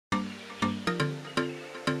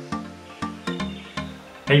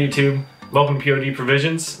Hey YouTube, welcome to POD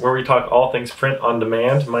Provisions, where we talk all things print on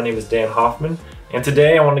demand. My name is Dan Hoffman, and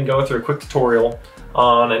today I want to go through a quick tutorial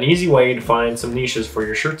on an easy way to find some niches for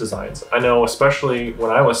your shirt designs. I know, especially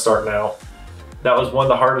when I was starting out, that was one of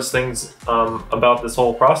the hardest things about this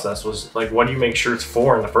whole process was like, what do you make shirts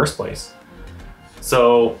for in the first place?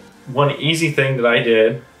 So one easy thing that I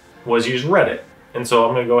did was use Reddit. And so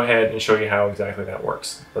I'm going to go ahead and show you how exactly that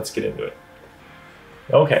works. Let's get into it.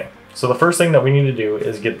 Okay, so the first thing that we need to do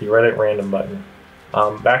is get the Reddit random button.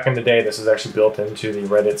 Back in the day, this is actually built into the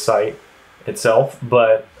Reddit site itself,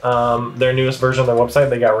 but their newest version of their website,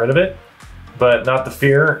 they got rid of it. But not to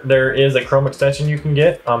fear, there is a Chrome extension you can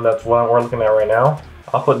get. That's what we're looking at right now.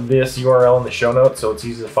 I'll put this URL in the show notes so it's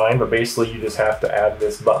easy to find, but basically you just have to add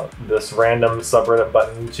this random subreddit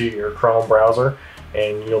button to your Chrome browser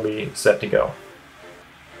and you'll be set to go.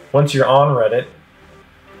 Once you're on Reddit,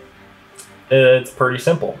 it's pretty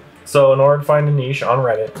simple. So in order to find a niche on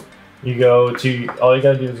Reddit, all you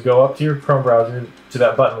gotta do is go up to your Chrome browser to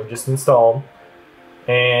that button we just installed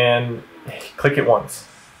and click it once.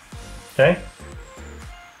 Okay?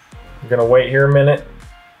 I'm gonna wait here a minute.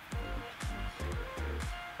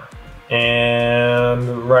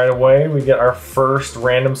 And right away we get our first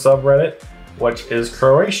random subreddit, which is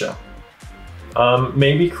Croatia.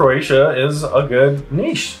 Maybe Croatia is a good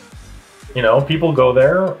niche. You know, people go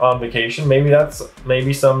there on vacation.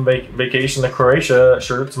 Maybe some vacation to Croatia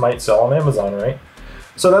shirts might sell on Amazon, right?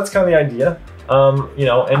 So that's kind of the idea. You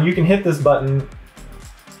know, and you can hit this button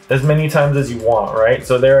as many times as you want, right?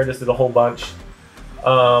 So there I just did a whole bunch.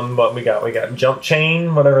 But we got jump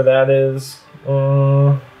chain, whatever that is.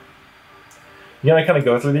 You gotta kind of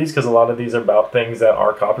go through these because a lot of these are about things that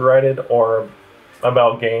are copyrighted or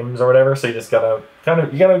about games or whatever. So you just gotta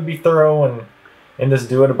you gotta be thorough and just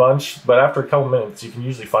do it a bunch. But after a couple minutes, you can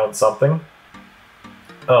usually find something.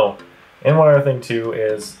 Oh, and one other thing too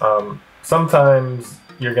is sometimes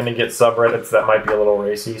you're gonna get subreddits that might be a little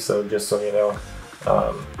racy. So just so you know,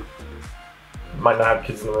 might not have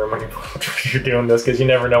kids in the room when you're doing this because you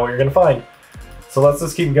never know what you're gonna find. So let's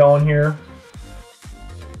just keep going here.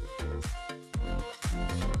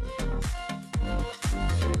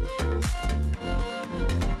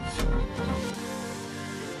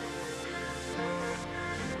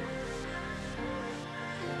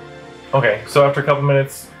 Okay, so after a couple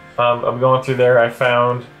minutes of going through there, I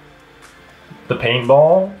found the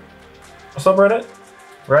paintball subreddit,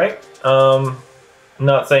 right?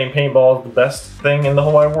 Not saying paintball is the best thing in the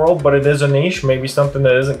whole wide world, but it is a niche, maybe something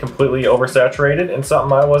that isn't completely oversaturated and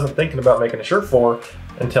something I wasn't thinking about making a shirt for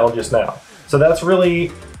until just now. So that's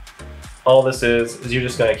really all this is you're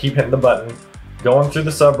just gonna keep hitting the button, going through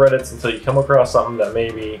the subreddits until you come across something that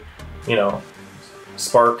maybe, you know,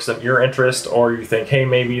 sparks your interest, or you think, hey,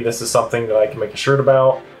 maybe this is something that I can make a shirt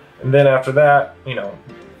about. And then after that, you know,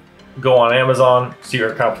 go on Amazon, see what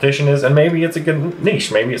your competition is, and maybe it's a good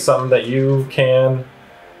niche. Maybe it's something that you can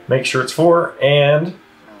make shirts for. And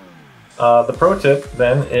the pro tip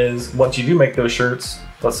then is once you do make those shirts,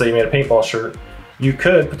 let's say you made a paintball shirt, you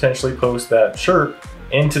could potentially post that shirt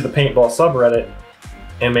into the paintball subreddit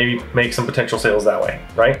and maybe make some potential sales that way,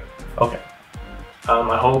 right? Okay.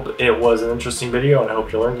 I hope it was an interesting video and I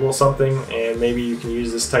hope you learned a little something, and maybe you can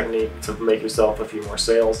use this technique to make yourself a few more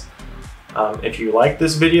sales. If you like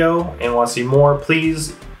this video and want to see more,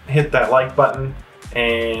 please hit that like button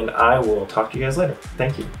and I will talk to you guys later.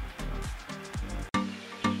 Thank you.